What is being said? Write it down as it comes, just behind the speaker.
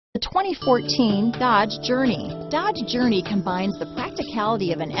2014 Dodge Journey. Dodge Journey combines the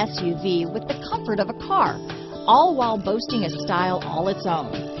practicality of an SUV with the comfort of a car, all while boasting a style all its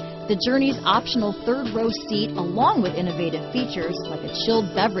own. The Journey's optional third row seat, along with innovative features like a chilled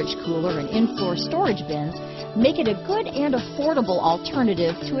beverage cooler and in-floor storage bins, make it a good and affordable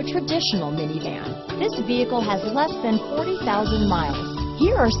alternative to a traditional minivan. This vehicle has less than 40,000 miles.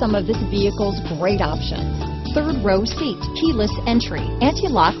 Here are some of this vehicle's great options: third row seat, keyless entry,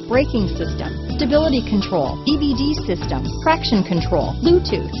 anti-lock braking system, stability control, DVD system, traction control,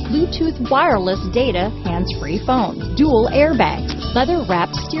 Bluetooth wireless data, hands-free phone, dual airbags,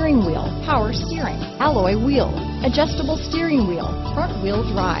 leather-wrapped steering wheel, power steering, alloy wheels, adjustable steering wheel, front-wheel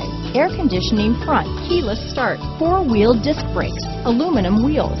drive, air conditioning front, keyless start, four-wheel disc brakes, aluminum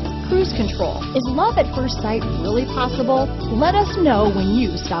wheels, cruise control. Is love at first sight really possible? Let us know when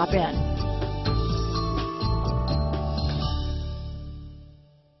you stop in.